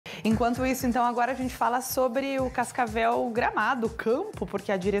Enquanto isso, então, agora a gente fala sobre o Cascavel gramado, campo,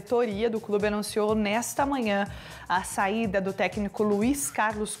 porque a diretoria do clube anunciou nesta manhã a saída do técnico Luis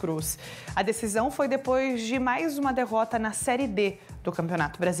Carlos Cruz. A decisão foi depois de mais uma derrota na Série D do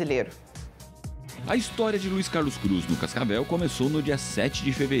Campeonato Brasileiro. A história de Luis Carlos Cruz no Cascavel começou no dia 7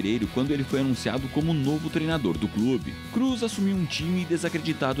 de fevereiro, quando ele foi anunciado como novo treinador do clube. Cruz assumiu um time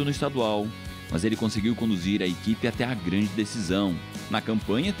desacreditado no estadual, mas ele conseguiu conduzir a equipe até a grande decisão. Na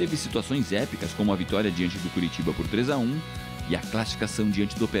campanha teve situações épicas, como a vitória diante do Curitiba por 3-1 e a classificação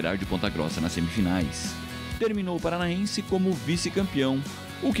diante do Operário de Ponta Grossa nas semifinais. Terminou o Paranaense como vice-campeão,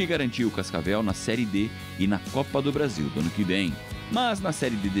 o que garantiu o Cascavel na Série D e na Copa do Brasil do ano que vem. Mas na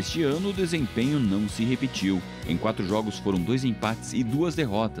Série D deste ano, o desempenho não se repetiu. Em 4 jogos foram 2 empates e 2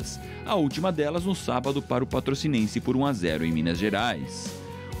 derrotas, a última delas no sábado para o Patrocinense por 1-0 em Minas Gerais.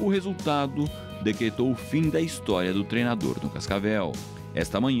 O resultado decretou o fim da história do treinador no Cascavel.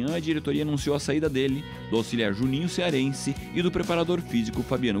 Esta manhã, a diretoria anunciou a saída dele, do auxiliar Juninho Cearense e do preparador físico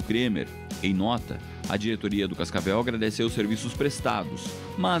Fabiano Kremer. Em nota, a diretoria do Cascavel agradeceu os serviços prestados,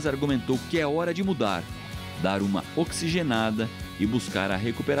 mas argumentou que é hora de mudar, dar uma oxigenada e buscar a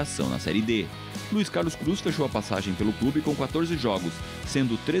recuperação na Série D. Luis Carlos Cruz fechou a passagem pelo clube com 14 jogos,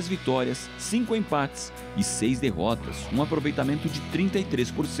 sendo 3 vitórias, 5 empates e 6 derrotas, um aproveitamento de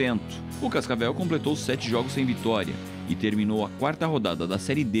 33%. O Cascavel completou 7 jogos sem vitória e terminou a 4ª rodada da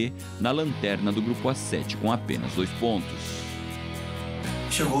Série D na lanterna do Grupo A7 com apenas 2 pontos.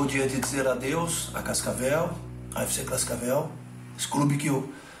 Chegou o dia de dizer adeus a Cascavel, a FC Cascavel, esse clube que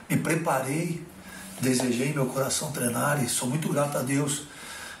eu me preparei, desejei em meu coração treinar e sou muito grato a Deus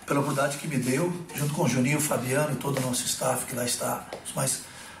pela oportunidade que me deu, junto com o Juninho, o Fabiano e todo o nosso staff que lá está. Mas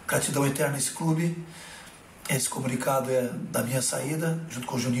gratidão eterna a esse clube. Esse comunicado é da minha saída, junto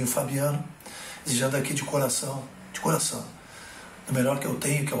com o Juninho e o Fabiano, desejando aqui de coração, o melhor que eu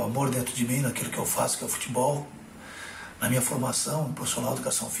tenho, que é o amor dentro de mim, naquilo que eu faço, que é o futebol, na minha formação profissional de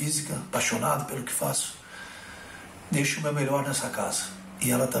educação física, apaixonado pelo que faço. Deixo o meu melhor nessa casa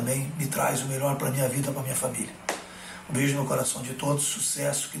e ela também me traz o melhor para a minha vida, para a minha família. Um beijo no coração de todos,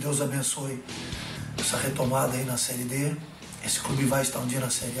 sucesso, que Deus abençoe essa retomada aí na Série D. Esse clube vai estar um dia na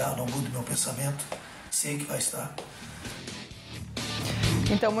Série A, não mudo meu pensamento, sei que vai estar.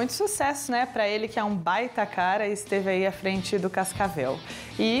 Então, muito sucesso, né, para ele, que é um baita cara e esteve aí à frente do Cascavel.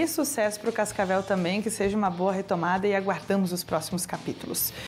 E sucesso para o Cascavel também, que seja uma boa retomada, e aguardamos os próximos capítulos.